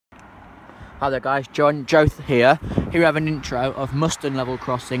Hi there guys, Joe here. Here we have an intro of Muston level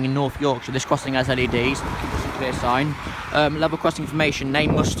crossing in North Yorkshire. This crossing has LEDs, clear sign. Level crossing information,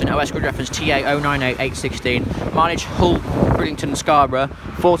 name Muston, OS grid reference TA098816. Mileage Hull, Bridlington and Scarborough,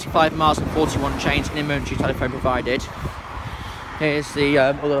 45 miles and 41 chains, and emergency telephone provided. Here's the,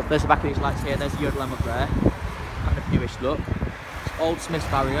 there's the back of these lights here, there's the yodel lamp up there. Kind of newish look. It's old Smith's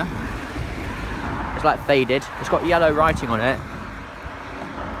barrier. It's like faded. It's got yellow writing on it.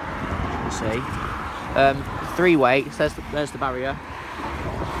 See, 3-way. There's the barrier.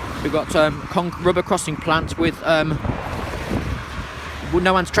 We've got rubber crossing plant with no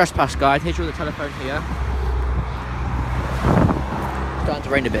anti-trespass guide. Here's your telephone here. Starting to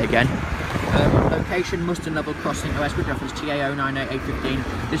rain a bit again. Location Muston level crossing. OS grid reference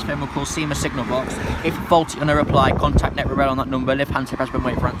TA098815. This phone will call SEMA signal box. If faulty on a reply, contact NetRail on that number. Lift handset press button,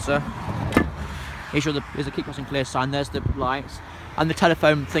 wait for answer. Here's the keep crossing clear sign. There's the lights. And the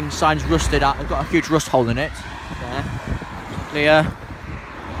telephone thing sign's rusted out. It's got a huge rust hole in it. There. Clear.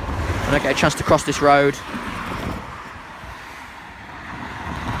 And I get a chance to cross this road.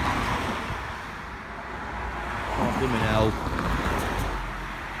 Oh, blooming hell.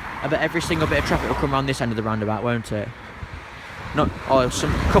 I bet every single bit of traffic will come around this end of the roundabout, won't it? A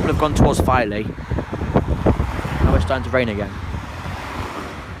couple have gone towards Filey. Now it's starting to rain again.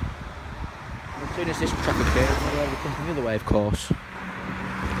 As soon as this traffic clears, we'll come from the other way, of course.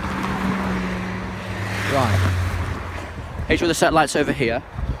 Right. Here's where the set lights over here.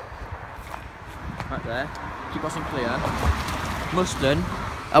 Right there. Keep crossing clear. Muston.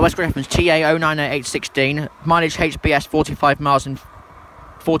 OS grid reference TA098816. Mileage HBS 45 miles and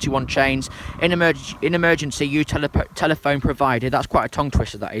 41 chains. In emergency, use telephone provided. That's quite a tongue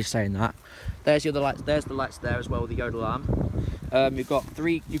twister, that is, saying that. There's the other lights. There's the lights there as well with the yodel alarm. You've got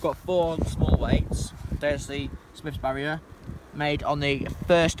 4 small weights. There's the Smith's barrier, made on the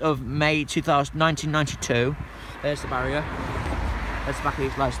 1st of May 1992. There's the barrier. There's the back of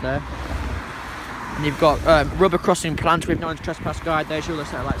these lights there. And you've got rubber crossing plant with no anti-trespass guide. There's your other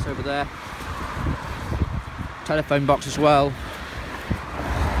set of lights over there. Telephone box as well.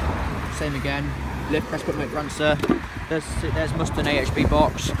 Same again. Lift, press button, wait for answer. There's Muston AHB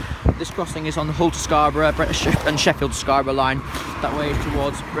box. This crossing is on the Hull to Scarborough and Sheffield to Scarborough line. That way is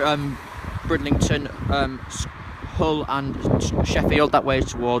towards Bridlington, Hull and Sheffield. That way is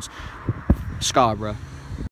towards Scarborough.